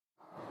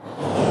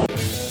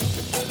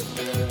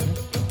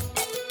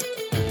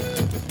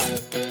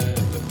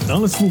Now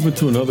let's move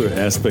into another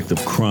aspect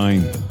of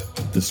crime.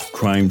 This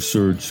crime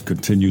surge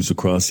continues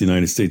across the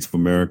United States of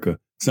America.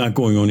 It's not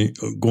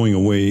going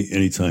away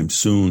anytime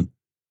soon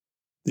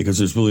because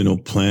there's really no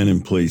plan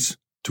in place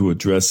to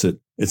address it.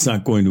 It's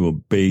not going to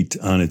abate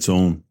on its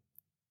own.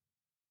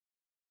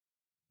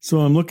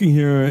 So I'm looking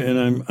here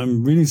and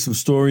I'm reading some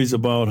stories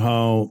about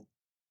how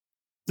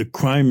the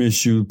crime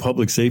issue,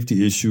 public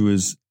safety issue,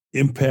 is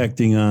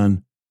impacting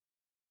on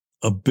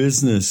a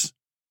business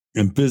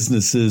and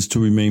businesses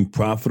to remain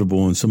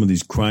profitable in some of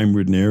these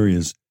crime-ridden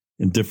areas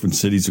in different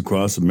cities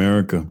across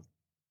America.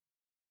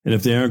 And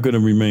if they aren't going to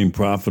remain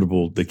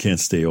profitable, they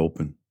can't stay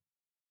open.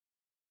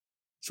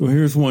 So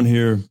here's one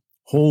here.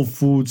 Whole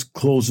Foods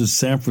closes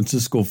San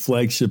Francisco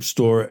flagship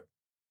store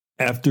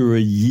after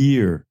a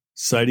year,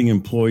 citing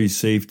employee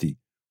safety.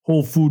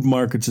 Whole Food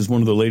Markets is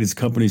one of the latest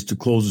companies to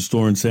close a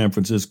store in San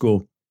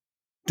Francisco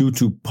due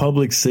to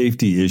public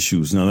safety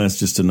issues. Now, that's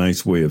just a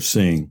nice way of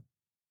saying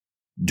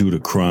due to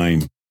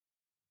crime.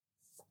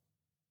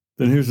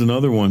 Then here's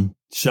another one.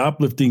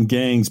 Shoplifting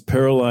gangs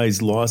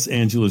paralyze Los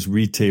Angeles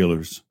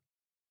retailers.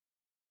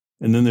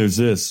 And then there's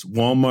this.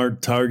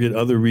 Walmart, Target,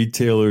 other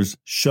retailers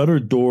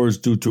shuttered doors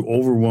due to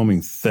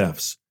overwhelming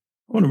thefts.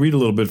 I want to read a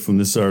little bit from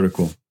this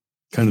article,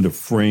 kind of to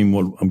frame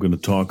what I'm going to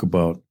talk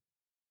about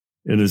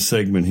in this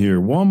segment here.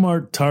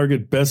 Walmart,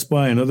 Target, Best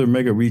Buy, and other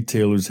mega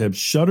retailers have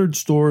shuttered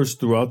stores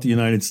throughout the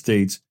United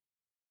States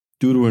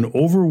due to an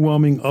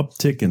overwhelming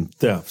uptick in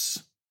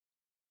thefts.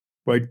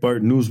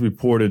 Breitbart News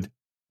reported,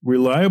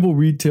 reliable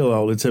retail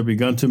outlets have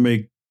begun to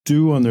make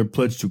do on their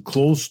pledge to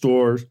close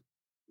stores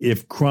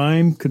if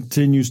crime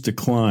continues to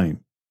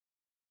climb.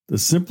 The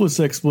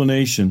simplest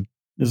explanation,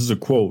 this is a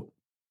quote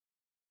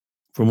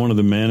from one of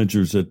the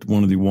managers at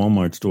one of the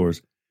Walmart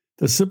stores.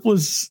 The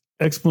simplest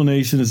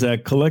explanation is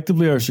that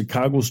collectively our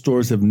Chicago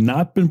stores have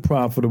not been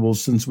profitable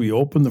since we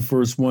opened the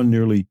first one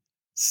nearly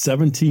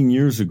 17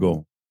 years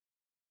ago.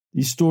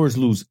 These stores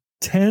lose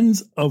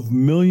tens of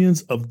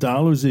millions of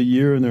dollars a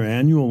year, and their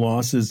annual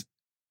losses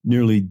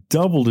nearly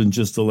doubled in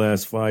just the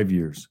last 5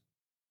 years.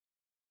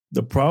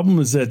 The problem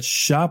is that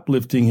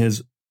shoplifting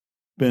has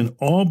been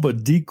all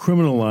but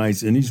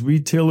decriminalized, and these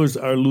retailers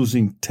are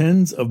losing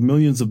tens of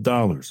millions of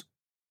dollars.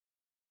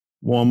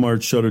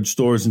 Walmart shuttered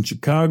stores in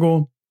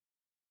Chicago,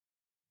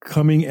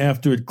 coming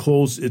after it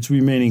closed its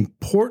remaining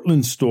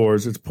Portland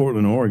stores, it's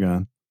Portland,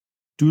 Oregon,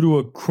 due to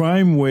a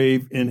crime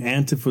wave in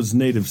Antifa's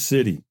native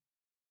city.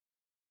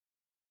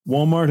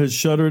 Walmart has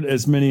shuttered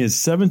as many as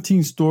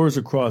 17 stores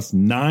across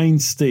 9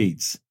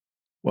 states,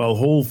 while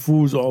Whole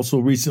Foods also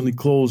recently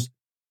closed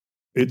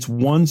its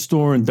one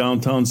store in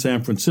downtown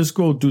San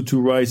Francisco due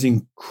to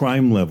rising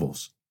crime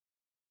levels.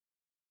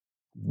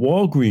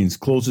 Walgreens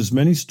closes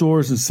many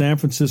stores in San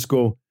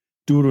Francisco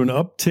due to an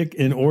uptick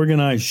in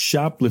organized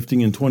shoplifting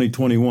in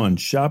 2021.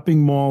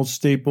 Shopping mall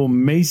staple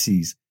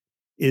Macy's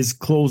is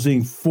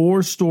closing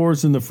 4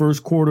 stores in the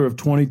first quarter of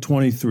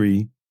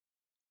 2023,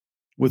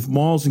 with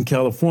malls in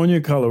California,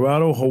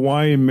 Colorado,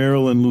 Hawaii, and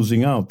Maryland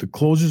losing out. The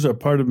closures are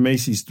part of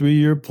Macy's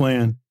 3-year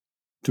plan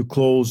to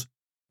close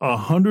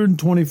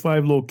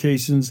 125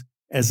 locations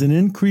as an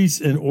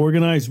increase in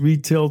organized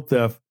retail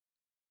theft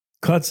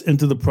cuts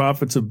into the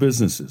profits of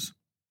businesses.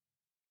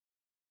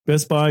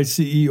 Best Buy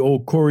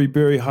CEO Corey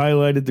Berry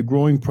highlighted the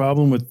growing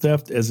problem with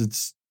theft at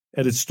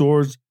its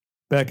stores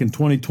back in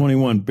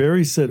 2021.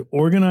 Berry said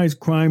organized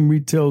crime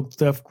retail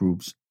theft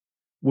groups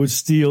would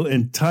steal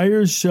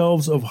entire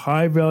shelves of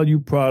high-value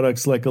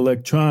products like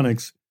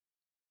electronics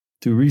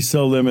to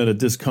resell them at a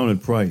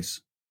discounted price.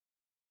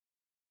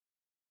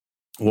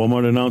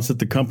 Walmart announced that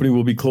the company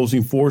will be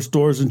closing 4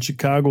 stores in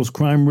Chicago's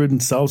crime-ridden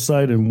South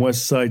Side and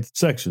West Side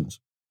sections.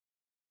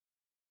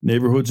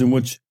 Neighborhoods in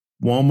which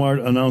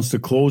Walmart announced the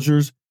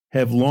closures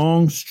have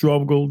long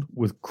struggled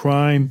with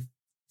crime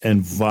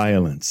and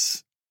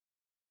violence.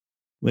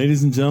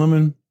 Ladies and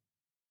gentlemen,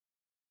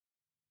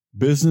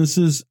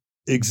 businesses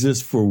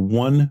exist for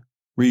one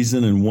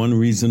reason and one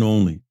reason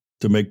only: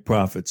 to make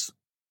profits,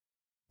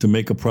 to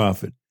make a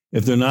profit.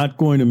 If they're not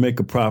going to make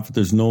a profit,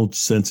 there's no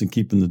sense in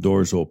keeping the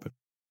doors open.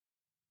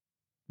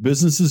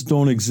 Businesses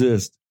don't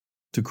exist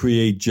to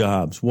create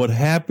jobs. What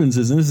happens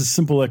is, and this is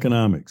simple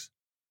economics,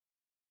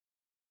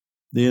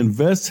 they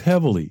invest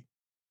heavily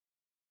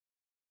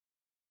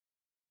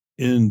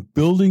in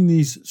building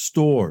these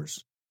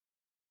stores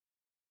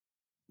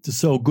to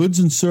sell goods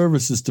and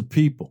services to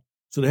people.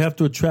 So they have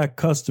to attract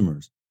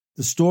customers.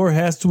 The store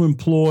has to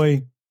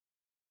employ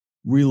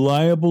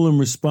reliable and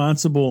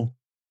responsible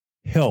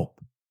help.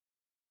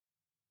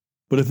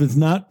 But if it's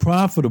not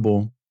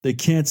profitable, they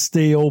can't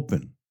stay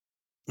open.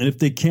 And if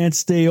they can't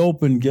stay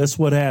open, guess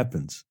what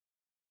happens?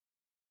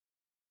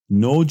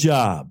 No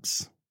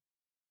jobs.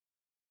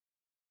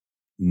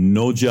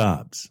 No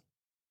jobs.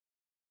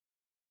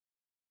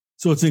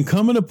 So it's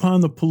incumbent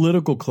upon the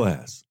political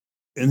class,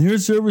 and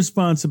here's their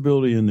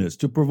responsibility in this,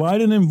 to provide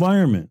an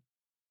environment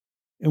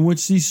in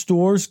which these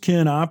stores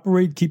can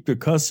operate, keep their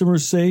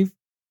customers safe,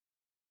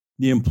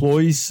 the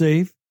employees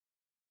safe,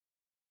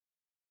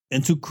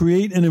 and to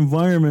create an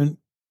environment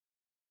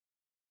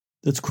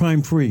that's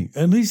crime-free,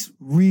 at least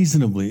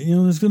reasonably.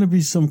 There's going to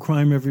be some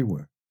crime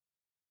everywhere.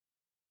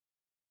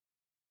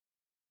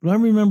 But I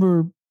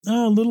remember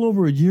a little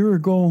over a year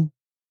ago,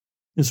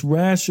 this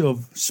rash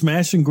of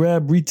smash and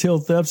grab retail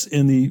thefts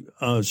in the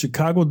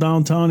Chicago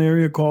downtown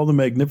area called the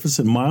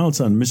Magnificent Mile.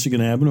 It's on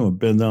Michigan Avenue. I've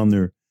been down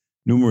there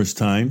numerous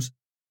times.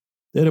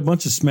 They had a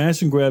bunch of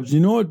smash and grabs.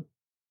 You know what?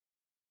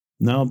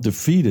 Now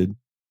defeated,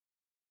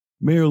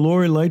 Mayor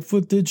Lori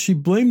Lightfoot did? She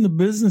blamed the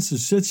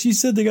businesses. She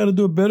said they got to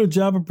do a better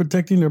job of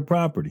protecting their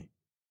property.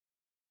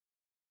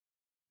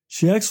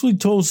 She actually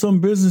told some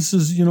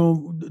businesses,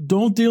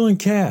 don't deal in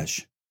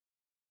cash.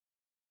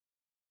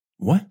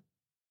 What?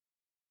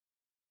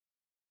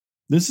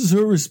 This is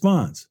her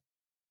response.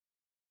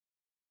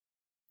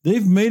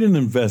 They've made an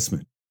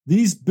investment.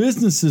 These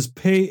businesses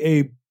pay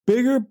a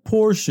bigger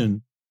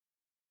portion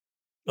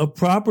of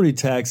property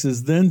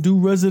taxes than do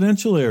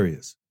residential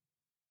areas.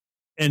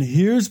 And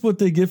here's what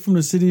they get from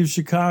the city of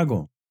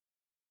Chicago.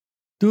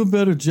 Do a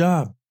better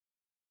job.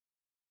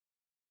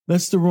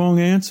 That's the wrong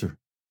answer.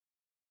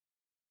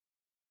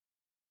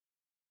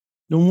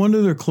 No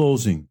wonder they're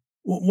closing.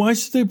 Why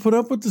should they put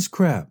up with this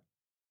crap?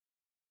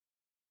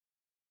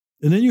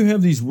 And then you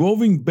have these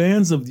roving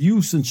bands of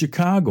youths in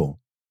Chicago.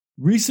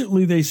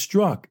 Recently, they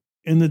struck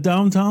in the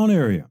downtown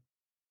area.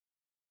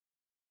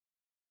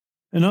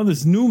 And now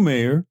this new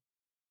mayor,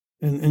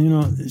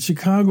 and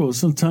Chicago,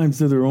 sometimes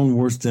they're their own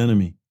worst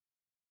enemy.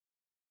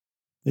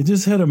 They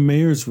just had a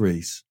mayor's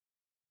race.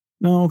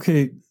 Now,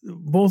 okay,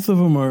 both of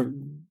them are,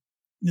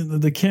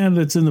 the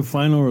candidates in the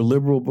final are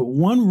liberal, but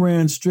one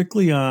ran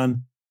strictly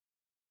on,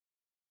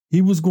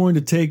 he was going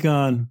to take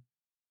on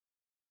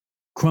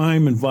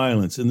crime and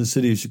violence in the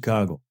city of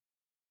Chicago.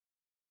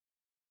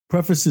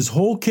 Prefaced his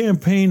whole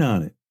campaign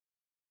on it.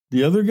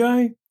 The other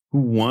guy who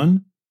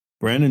won,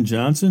 Brandon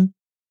Johnson,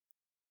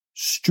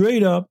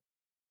 straight up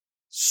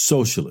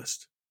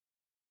socialist,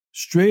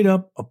 straight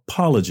up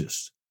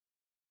apologist.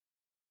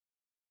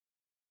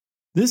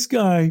 This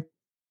guy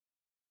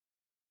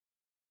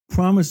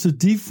promised to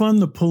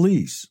defund the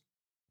police.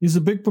 He's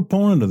a big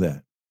proponent of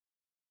that.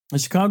 The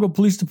Chicago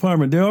Police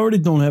Department, they already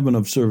don't have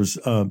enough service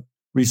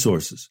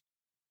resources.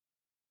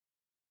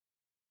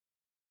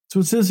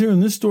 So it says here in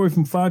this story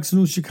from Fox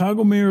News,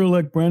 Chicago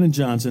Mayor-elect Brandon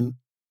Johnson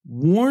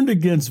warned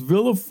against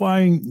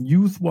vilifying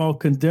youth while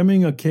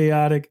condemning a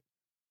chaotic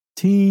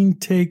teen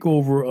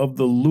takeover of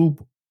the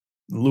Loop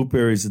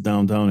area is the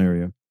downtown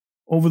area,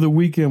 over the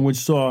weekend, which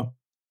saw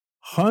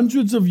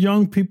hundreds of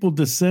young people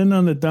descend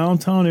on the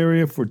downtown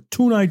area for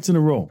 2 nights in a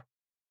row.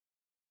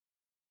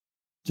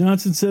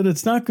 Johnson said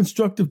it's not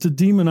constructive to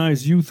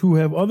demonize youth who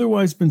have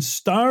otherwise been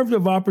starved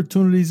of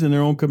opportunities in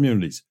their own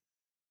communities.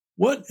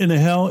 What in the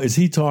hell is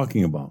he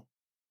talking about?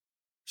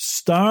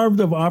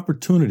 Starved of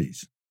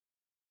opportunities.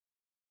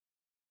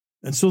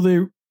 And so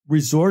they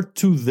resort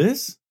to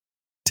this?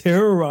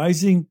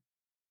 Terrorizing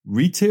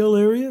retail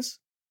areas?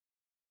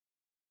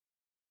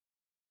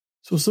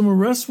 So some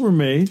arrests were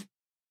made.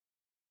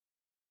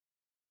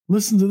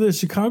 Listen to this.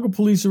 Chicago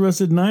police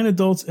arrested 9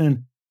 adults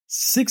and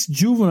 6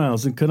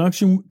 juveniles in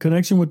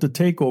connection with the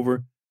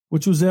takeover,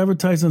 which was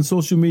advertised on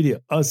social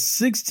media. A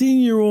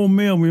 16-year-old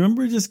male,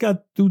 remember we just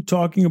got through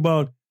talking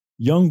about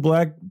young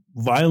black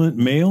violent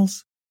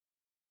males?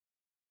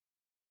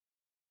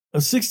 A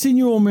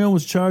 16-year-old male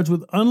was charged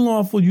with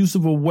unlawful use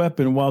of a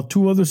weapon, while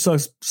 2 other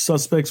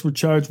suspects were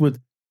charged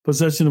with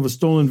possession of a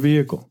stolen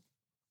vehicle.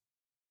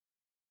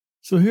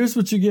 So here's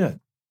what you get.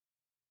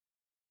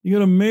 You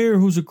got a mayor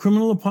who's a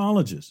criminal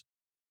apologist.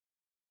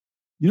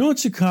 You know what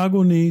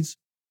Chicago needs?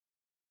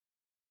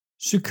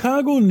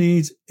 Chicago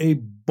needs a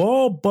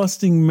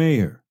ball-busting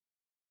mayor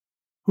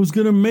who's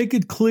going to make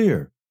it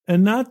clear,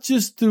 and not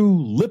just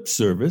through lip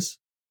service,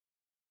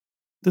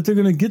 that they're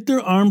going to get their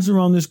arms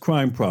around this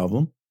crime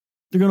problem.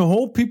 They're going to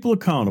hold people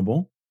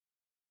accountable.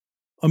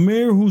 A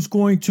mayor who's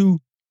going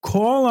to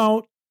call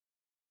out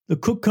the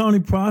Cook County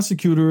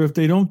prosecutor if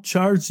they don't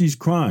charge these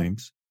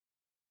crimes.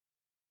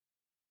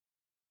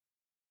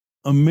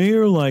 A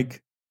mayor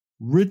like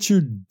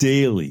Richard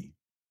Daley,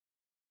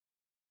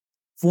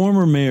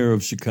 former mayor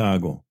of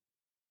Chicago,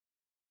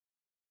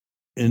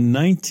 in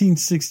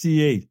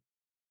 1968.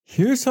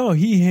 Here's how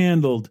he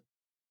handled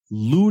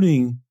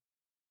looting,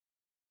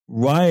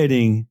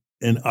 rioting,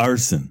 and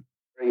arson.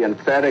 Very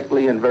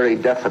emphatically and very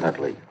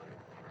definitely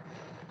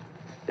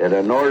that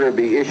an order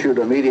be issued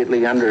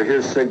immediately under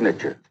his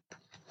signature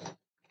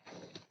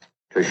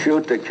to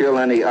shoot to kill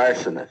any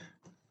arsonist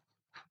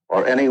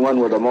or anyone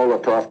with a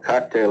Molotov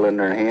cocktail in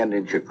their hand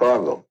in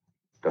Chicago,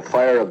 to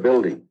fire a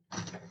building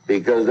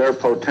because they're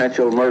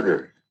potential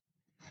murderers,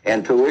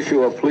 and to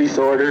issue a police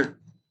order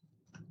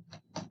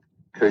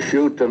to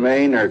shoot, to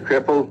maim, or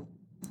cripple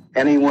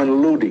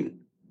anyone looting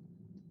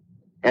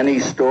any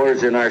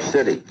stores in our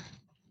city.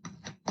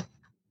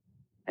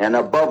 And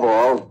above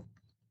all,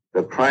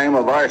 the crime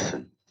of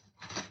arson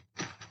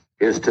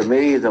is to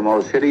me the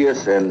most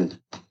hideous and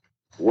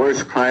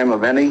worst crime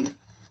of any,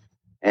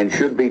 and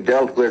should be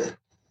dealt with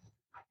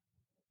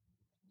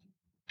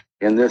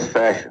in this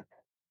fashion.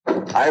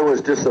 I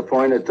was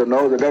disappointed to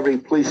know that every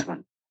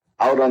policeman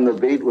out on the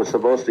beat was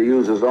supposed to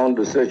use his own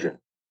decision.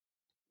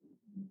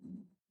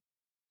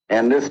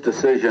 And this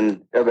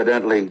decision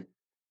evidently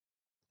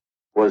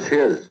was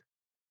his.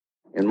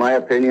 In my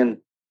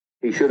opinion,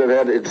 he should have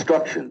had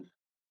instructions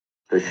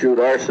to shoot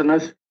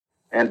arsonists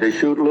and to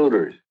shoot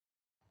looters.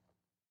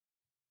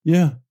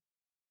 Yeah.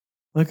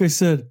 Like I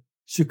said,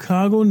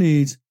 Chicago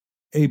needs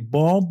a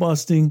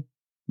ball-busting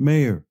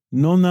mayor.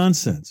 No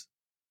nonsense.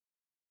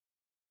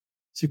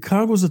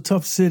 Chicago's a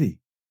tough city.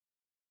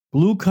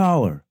 Blue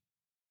collar.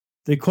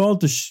 They call it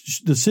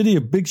the city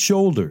of big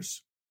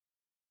shoulders.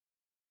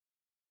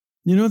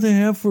 You know what they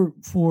have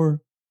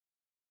for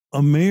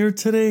a mayor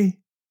today?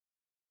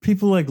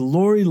 People like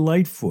Lori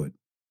Lightfoot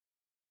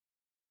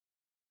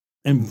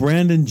and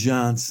Brandon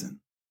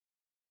Johnson.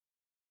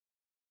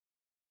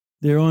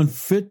 They're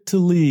unfit to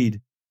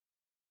lead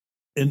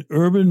an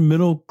urban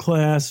middle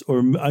class,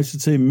 or I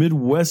should say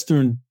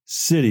Midwestern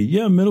city.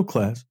 Yeah, middle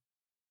class,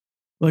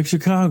 like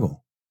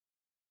Chicago.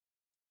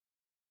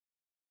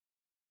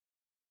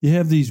 You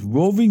have these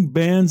roving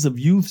bands of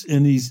youths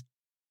in these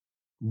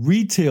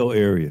retail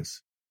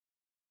areas.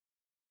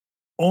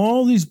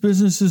 All these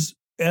businesses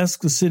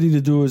ask the city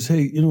to do is,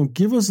 hey,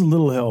 give us a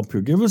little help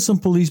here. Give us some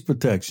police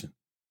protection.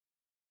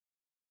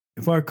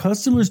 If our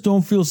customers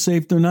don't feel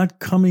safe, they're not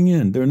coming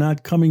in. They're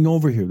not coming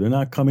over here. They're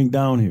not coming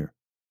down here.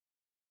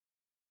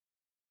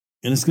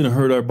 And it's going to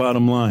hurt our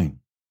bottom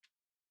line.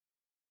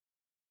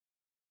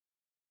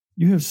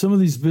 You have some of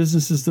these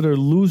businesses that are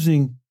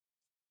losing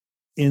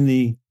in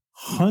the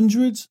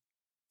hundreds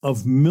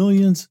of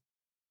millions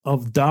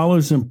of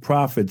dollars in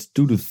profits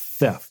due to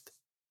theft.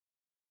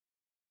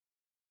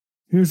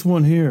 Here's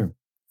one here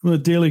from the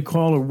Daily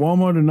Caller.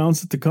 Walmart announced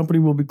that the company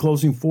will be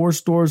closing 4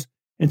 stores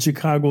in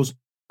Chicago's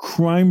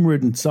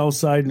crime-ridden South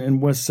Side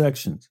and West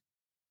sections.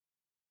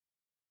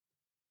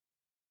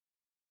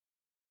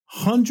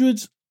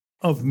 Hundreds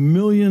of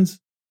millions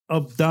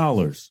of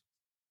dollars.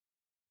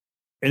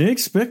 And they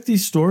expect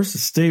these stores to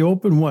stay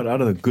open, what,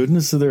 out of the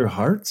goodness of their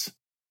hearts?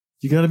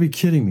 You got to be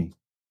kidding me.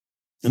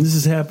 And this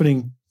is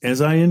happening,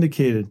 as I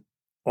indicated,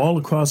 all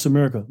across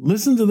America.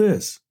 Listen to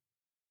this.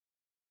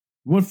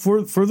 Want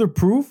further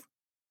proof?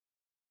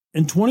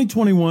 In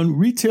 2021,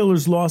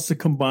 retailers lost a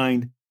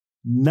combined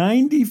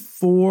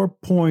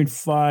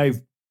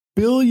 $94.5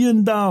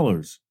 billion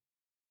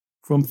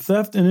from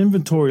theft and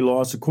inventory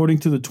loss, according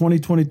to the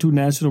 2022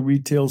 National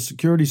Retail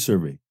Security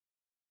Survey.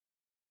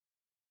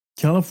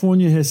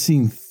 California has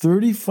seen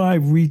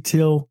 35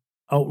 retail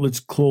outlets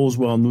close,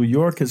 while New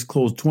York has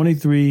closed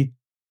 23,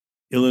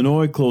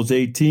 Illinois closed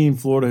 18,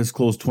 Florida has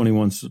closed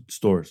 21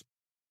 stores.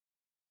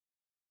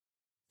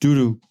 Due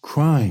to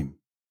crime,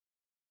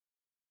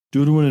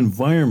 due to an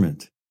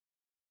environment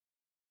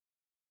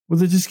where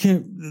they just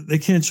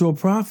can't show a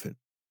profit.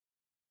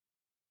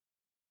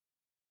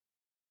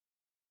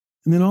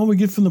 And then all we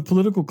get from the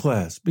political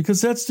class,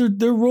 because that's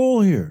their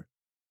role here.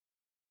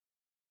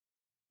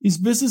 These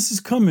businesses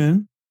come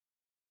in,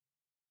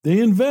 they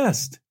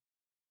invest,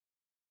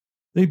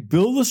 they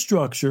build a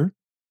structure,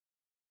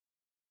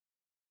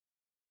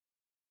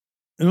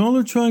 and all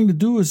they're trying to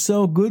do is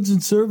sell goods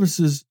and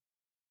services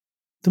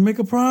to make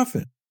a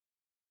profit.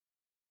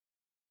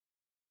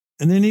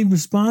 And they need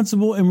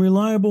responsible and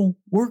reliable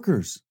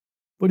workers.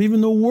 But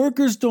even the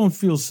workers don't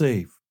feel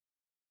safe.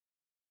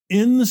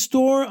 In the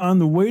store, on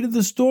the way to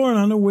the store, and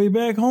on the way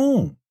back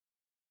home.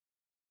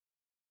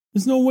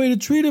 There's no way to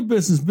treat a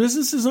business.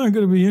 Businesses aren't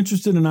going to be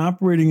interested in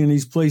operating in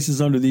these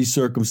places under these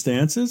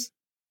circumstances.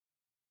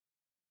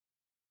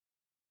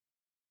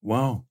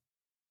 Wow.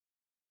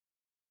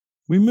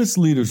 We miss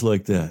leaders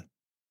like that.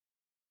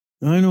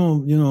 I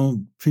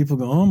know, people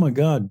go, oh my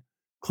God,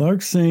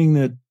 Clark's saying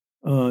that,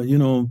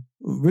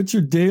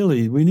 Richard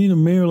Daley, we need a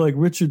mayor like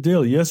Richard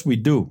Daley. Yes, we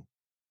do.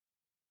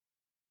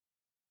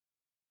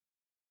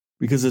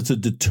 Because it's a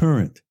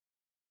deterrent.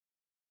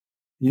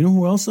 You know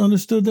who else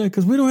understood that?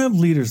 Because we don't have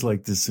leaders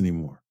like this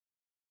anymore.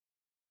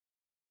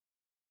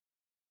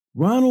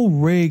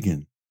 Ronald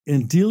Reagan,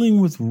 in dealing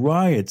with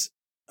riots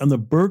on the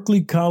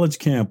Berkeley College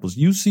campus,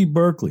 UC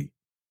Berkeley.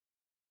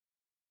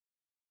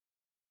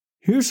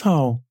 Here's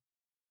how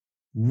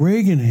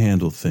Reagan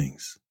handled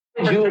things.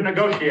 To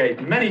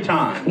negotiate many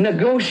times.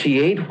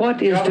 Negotiate?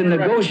 What is to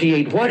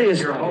negotiate? What is...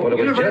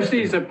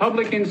 University is a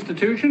public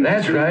institution.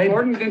 That's right.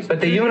 But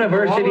the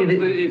university...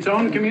 For its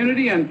own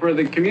community and for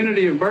the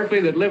community of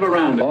Berkeley that live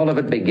around it. All of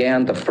it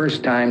began the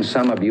first time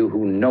some of you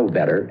who know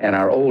better and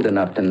are old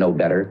enough to know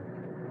better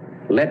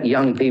let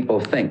young people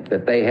think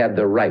that they had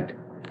the right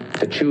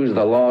to choose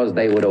the laws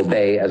they would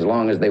obey as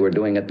long as they were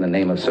doing it in the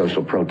name of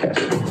social protest.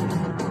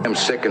 I'm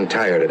sick and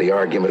tired of the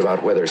argument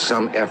about whether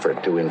some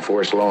effort to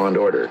enforce law and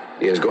order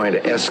is going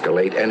to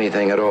escalate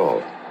anything at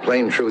all.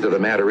 Plain truth of the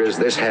matter is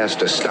this has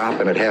to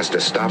stop, and it has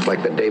to stop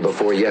like the day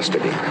before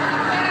yesterday.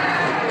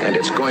 And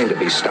it's going to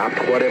be stopped,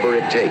 whatever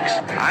it takes.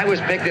 I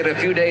was picked a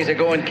few days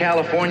ago in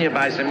California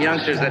by some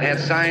youngsters that had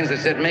signs that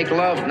said, "Make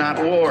love,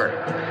 not war."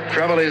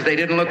 Trouble is, they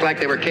didn't look like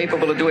they were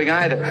capable of doing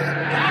either.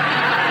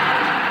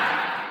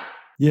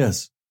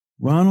 Yes,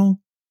 Ronald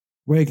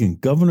Reagan,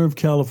 governor of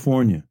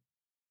California,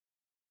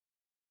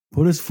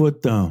 put his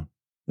foot down.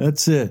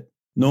 That's it.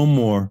 No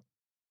more.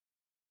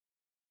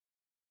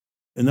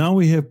 And now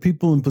we have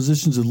people in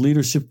positions of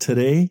leadership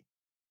today,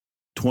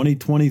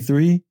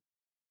 2023.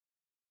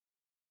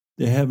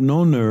 They have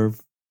no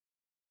nerve.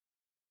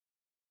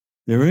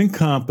 They're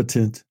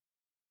incompetent.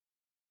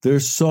 They're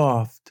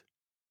soft.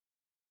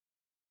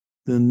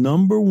 The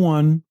number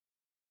one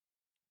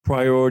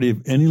priority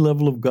of any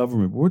level of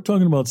government, we're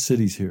talking about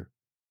cities here,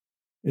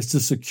 is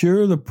to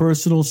secure the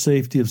personal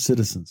safety of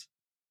citizens.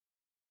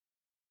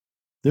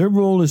 Their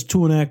role is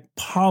to enact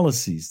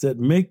policies that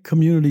make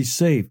communities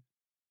safe,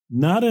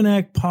 not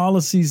enact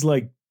policies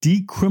like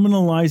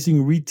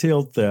decriminalizing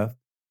retail theft,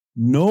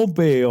 no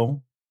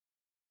bail,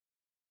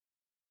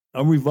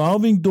 a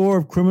revolving door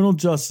of criminal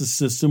justice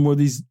system where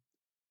these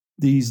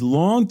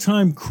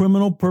longtime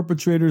criminal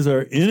perpetrators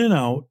are in and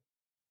out.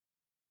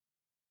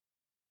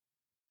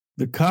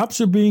 The cops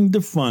are being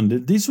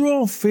defunded. These are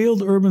all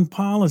failed urban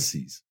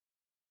policies.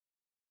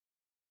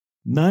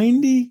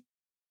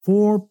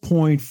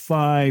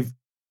 $94.5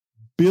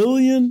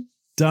 billion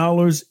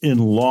in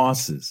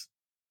losses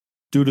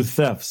due to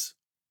thefts.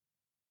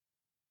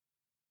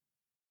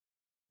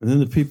 And then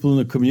the people in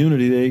the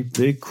community,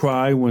 they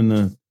cry when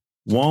the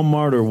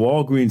Walmart or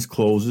Walgreens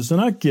closes,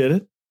 and I get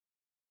it.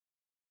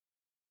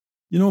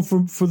 You know,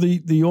 for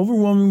the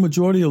overwhelming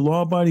majority of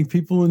law-abiding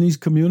people in these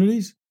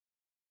communities,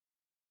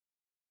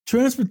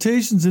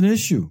 transportation's an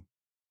issue.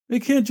 They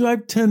can't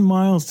drive 10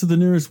 miles to the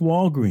nearest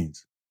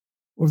Walgreens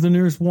or the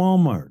nearest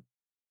Walmart.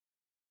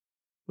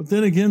 But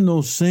then again,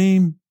 those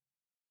same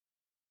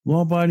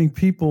law-abiding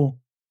people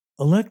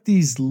elect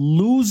these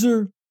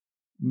loser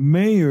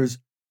mayors,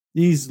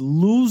 these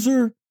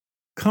loser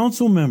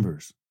council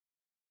members.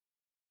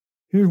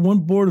 Here's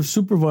one board of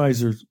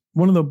supervisors,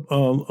 one of the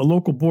a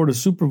local board of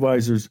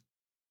supervisors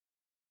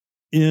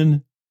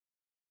in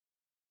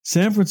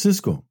San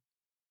Francisco.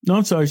 No,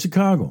 I'm sorry,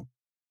 Chicago.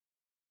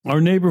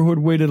 Our neighborhood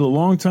waited a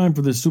long time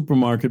for this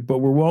supermarket, but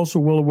we're also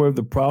well aware of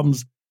the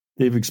problems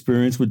they've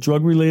experienced with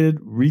drug-related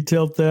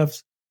retail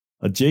thefts,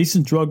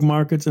 adjacent drug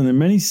markets, and the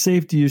many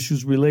safety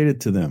issues related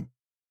to them.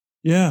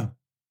 Yeah.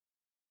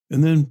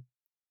 And then,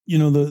 you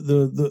know,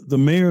 the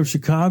mayor of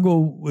Chicago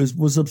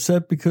was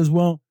upset because,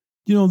 well,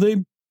 you know,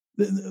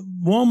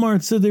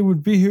 Walmart said they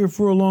would be here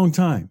for a long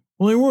time.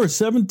 Well, they were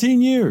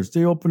 17 years.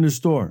 They opened their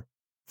store.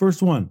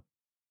 First one.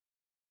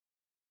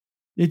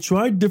 They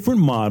tried different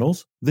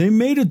models. They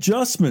made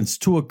adjustments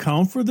to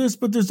account for this,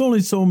 but there's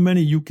only so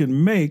many you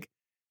can make.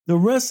 The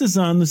rest is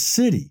on the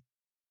city.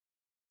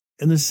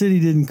 And the city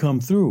didn't come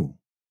through.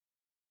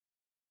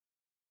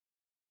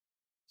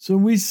 So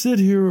we sit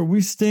here or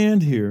we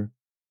stand here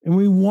and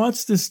we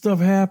watch this stuff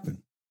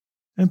happen.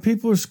 And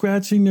people are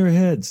scratching their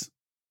heads.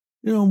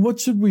 You know, what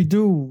should we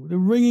do? They're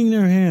wringing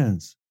their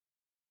hands.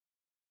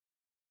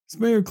 This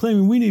mayor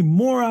claiming we need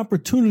more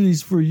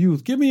opportunities for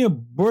youth. Give me a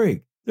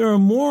break. There are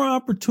more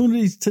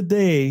opportunities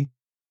today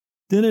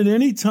than at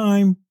any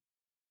time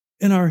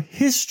in our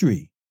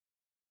history.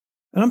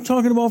 And I'm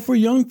talking about for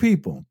young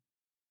people.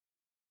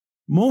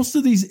 Most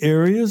of these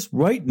areas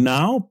right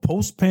now,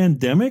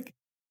 post-pandemic,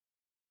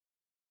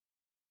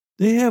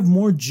 they have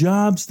more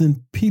jobs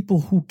than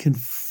people who can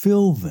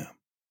fill them.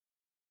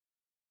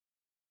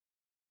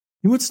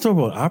 You want to talk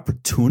about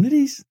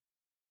opportunities?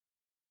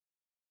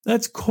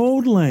 That's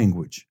code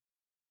language.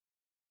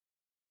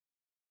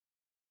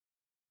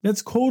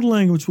 That's code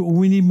language.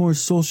 We need more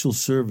social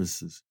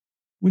services.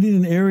 We need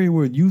an area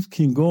where youth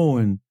can go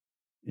and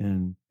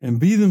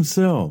be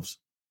themselves.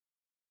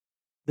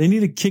 They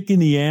need a kick in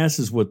the ass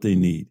is what they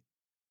need.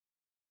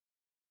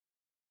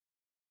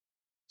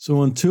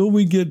 So until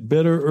we get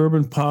better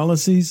urban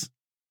policies,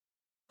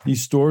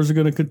 these stores are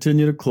going to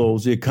continue to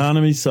close. The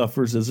economy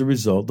suffers as a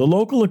result. The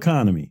local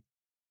economy.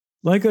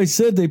 Like I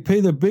said, they pay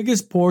the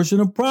biggest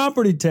portion of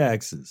property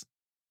taxes.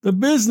 The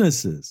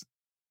businesses.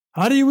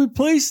 How do you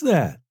replace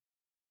that?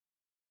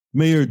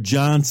 Mayor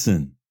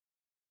Johnson,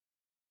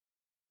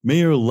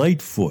 Mayor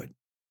Lightfoot,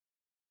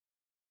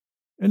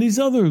 and these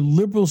other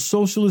liberal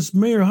socialist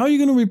mayors. How are you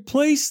going to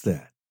replace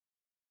that?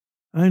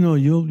 I know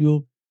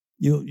you'll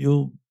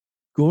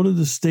go to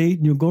the state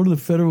and you'll go to the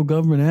federal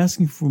government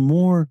asking for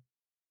more,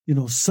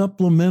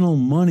 supplemental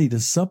money to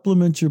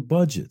supplement your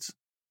budgets.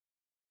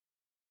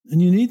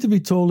 And you need to be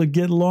told to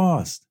get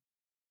lost.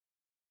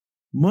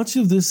 Much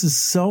of this is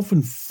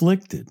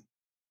self-inflicted.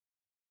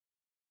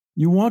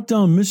 You walk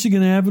down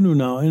Michigan Avenue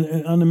now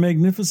on the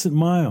Magnificent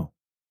Mile.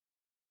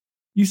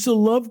 You used to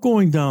love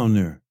going down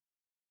there.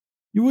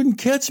 You wouldn't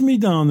catch me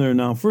down there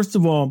now. First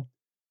of all,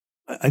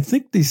 I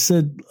think they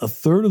said a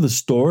third of the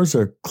stores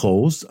are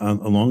closed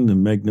along the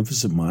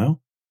Magnificent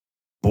Mile.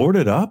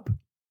 Boarded up.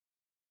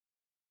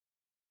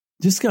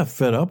 Just got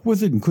fed up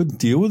with it and couldn't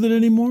deal with it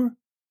anymore.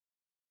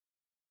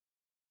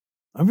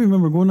 I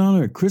remember going down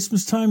there at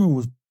Christmas time and it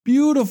was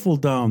beautiful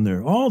down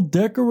there. All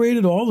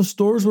decorated. All the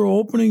stores were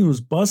opening. It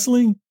was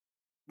bustling.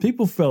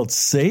 People felt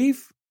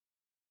safe.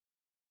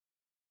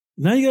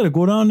 Now you got to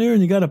go down there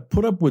and you got to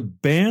put up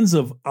with bands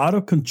of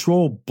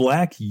out-of-control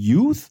black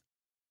youth?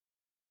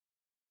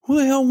 Who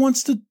the hell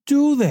wants to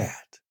do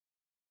that?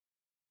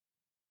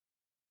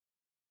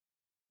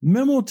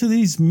 memo to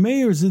these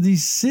mayors of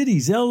these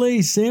cities,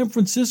 LA, San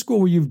Francisco,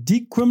 where you've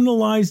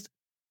decriminalized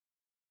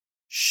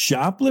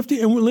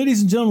shoplifting. And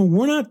ladies and gentlemen,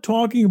 we're not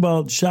talking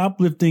about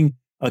shoplifting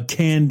a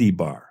candy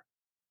bar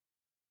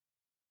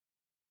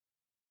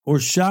or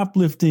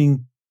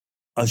shoplifting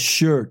a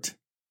shirt.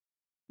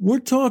 We're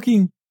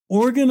talking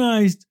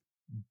organized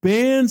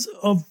bands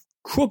of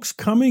crooks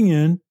coming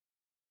in,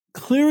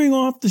 clearing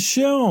off the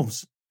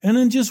shelves, and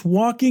then just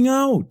walking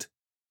out.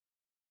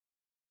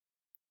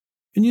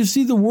 And you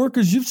see the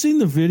workers, you've seen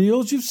the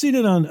videos, you've seen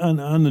it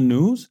on the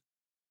news.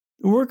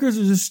 The workers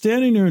are just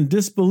standing there in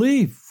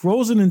disbelief,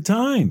 frozen in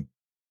time.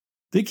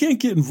 They can't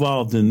get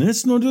involved in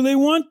this, nor do they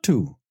want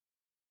to.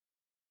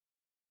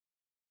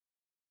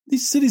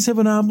 These cities have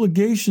an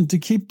obligation to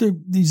keep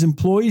these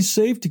employees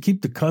safe, to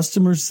keep the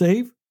customers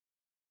safe,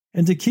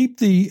 and to keep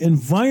the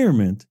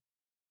environment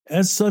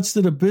as such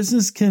that a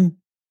business can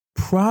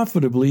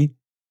profitably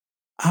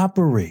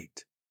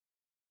operate.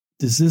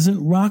 This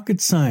isn't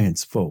rocket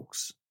science,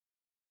 folks.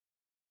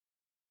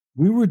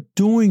 We were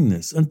doing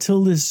this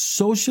until this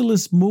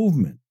socialist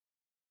movement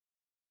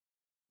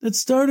that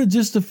started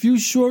just a few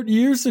short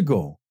years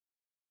ago,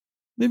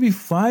 maybe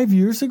 5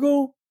 years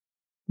ago,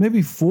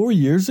 maybe 4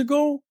 years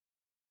ago.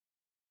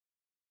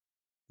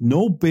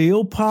 No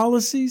bail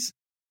policies,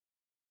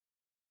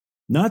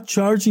 not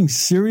charging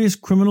serious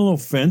criminal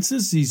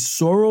offenses. These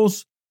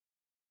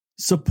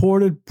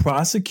Soros-supported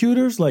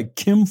prosecutors like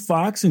Kim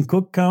Foxx in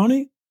Cook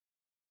County,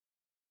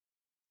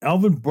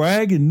 Alvin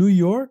Bragg in New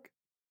York.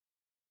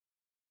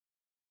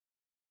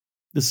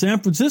 The San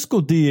Francisco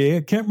DA,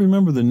 I can't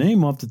remember the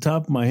name off the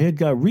top of my head,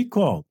 got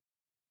recalled.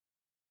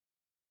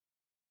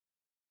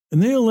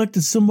 And they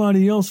elected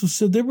somebody else who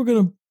said they were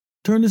going to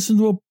turn this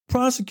into a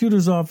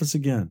prosecutor's office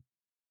again.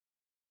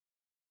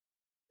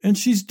 And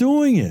she's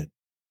doing it.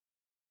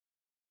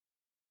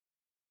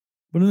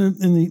 But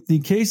in the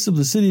case of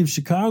the city of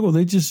Chicago,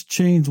 they just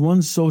changed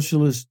one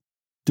socialist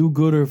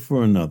do-gooder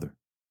for another.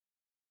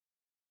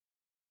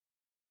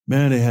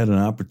 Man, they had an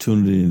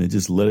opportunity and they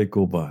just let it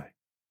go by.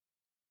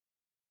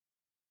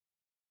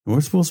 And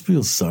we're supposed to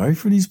feel sorry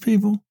for these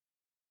people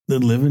that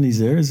live in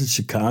these areas of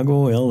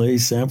Chicago, LA,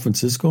 San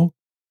Francisco?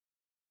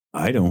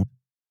 I don't.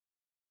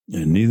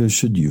 And neither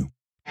should you.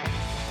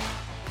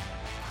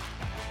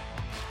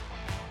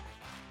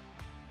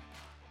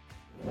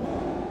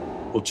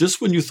 Well,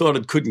 just when you thought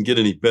it couldn't get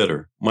any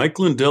better, Mike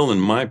Lindell and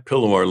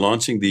MyPillow are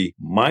launching the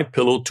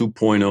MyPillow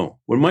 2.0.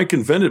 When Mike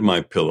invented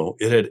MyPillow,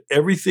 it had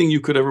everything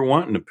you could ever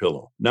want in a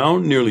pillow. Now,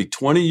 nearly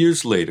 20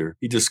 years later,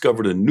 he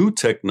discovered a new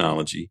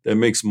technology that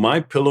makes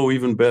MyPillow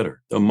even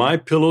better. The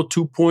MyPillow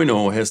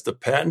 2.0 has the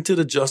patented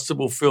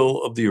adjustable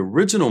fill of the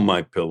original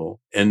MyPillow,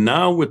 and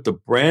now with the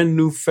brand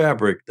new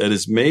fabric that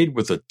is made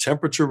with a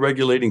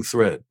temperature-regulating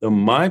thread. The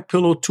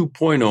MyPillow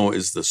 2.0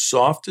 is the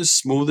softest,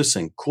 smoothest,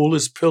 and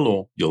coolest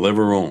pillow you'll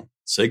ever own.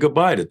 Say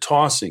goodbye to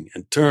tossing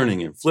and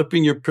turning and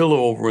flipping your pillow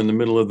over in the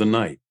middle of the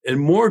night. And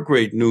more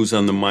great news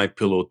on the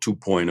MyPillow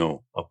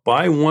 2.0. A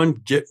buy one,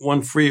 get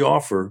one free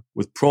offer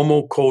with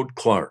promo code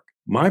Clark.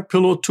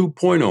 MyPillow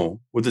 2.0,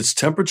 with its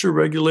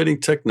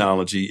temperature-regulating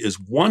technology, is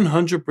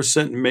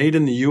 100% made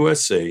in the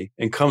USA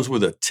and comes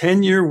with a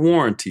 10-year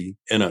warranty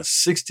and a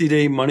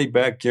 60-day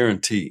money-back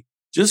guarantee.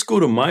 Just go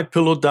to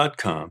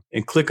MyPillow.com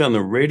and click on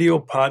the radio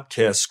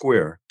podcast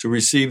square to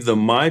receive the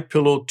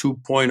MyPillow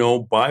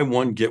 2.0 buy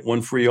one, get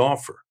one free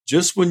offer.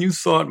 Just when you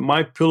thought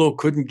MyPillow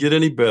couldn't get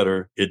any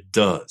better, it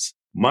does.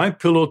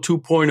 MyPillow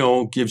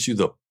 2.0 gives you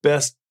the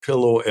best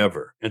pillow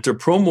ever. Enter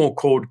promo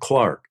code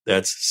Clark,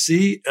 that's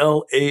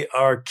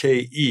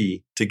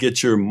CLARKE, to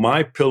get your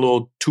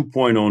MyPillow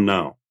 2.0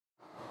 now.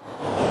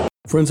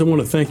 Friends, I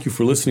want to thank you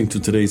for listening to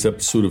today's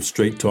episode of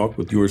Straight Talk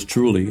with yours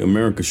truly,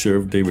 America's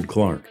Sheriff David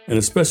Clark. And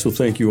a special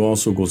thank you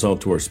also goes out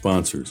to our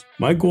sponsors.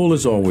 My goal,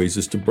 as always,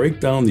 is to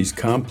break down these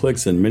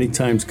complex and many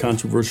times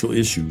controversial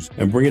issues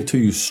and bring it to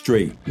you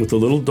straight, with a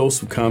little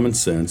dose of common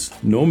sense,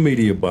 no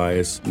media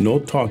bias, no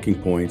talking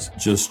points,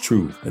 just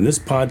truth. And this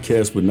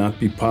podcast would not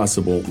be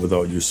possible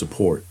without your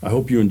support. I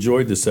hope you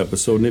enjoyed this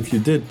episode, and if you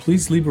did,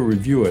 please leave a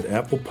review at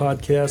Apple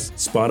Podcasts,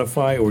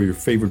 Spotify, or your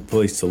favorite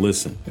place to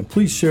listen. And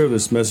please share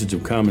this message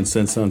of common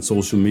sense on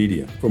social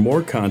media. For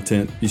more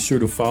content, be sure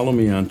to follow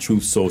me on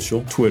Truth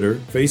Social, Twitter,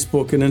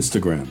 Facebook, and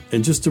Instagram.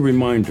 And just a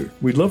reminder,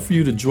 we'd love for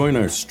you to join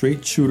our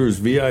Straight Shooters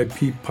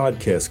VIP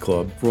podcast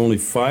club for only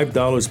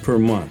 $5 per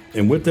month.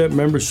 And with that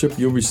membership,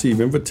 you'll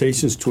receive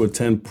invitations to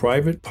attend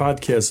private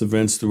podcast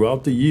events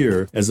throughout the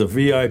year as a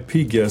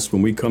VIP guest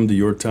when we come to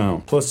your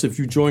town. Plus, if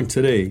you join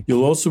today,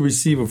 you'll also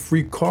receive a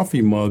free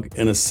coffee mug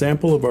and a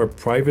sample of our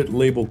private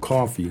label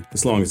coffee,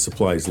 as long as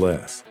supplies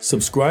last.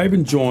 Subscribe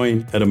and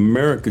join at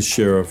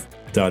AmericasSheriff.com.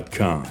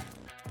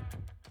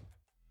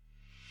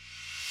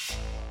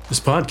 This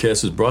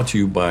podcast is brought to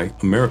you by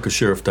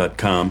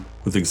AmericasSheriff.com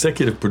with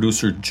executive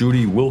producer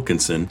Judy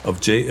Wilkinson of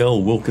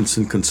J.L.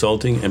 Wilkinson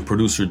Consulting and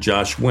producer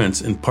Josh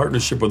Wentz in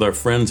partnership with our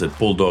friends at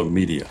Bulldog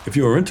Media. If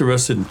you are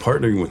interested in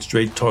partnering with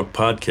Straight Talk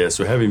Podcasts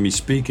or having me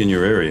speak in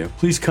your area,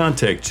 please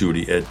contact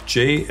Judy at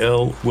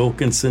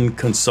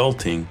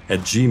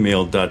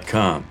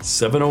jlwilkinsonconsulting@gmail.com,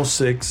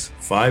 706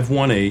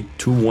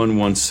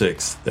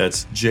 518-2116.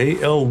 That's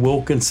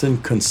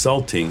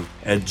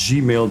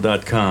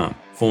jlwilkinsonconsulting@gmail.com.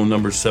 Phone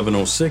number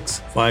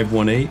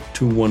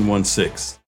 706-518-2116.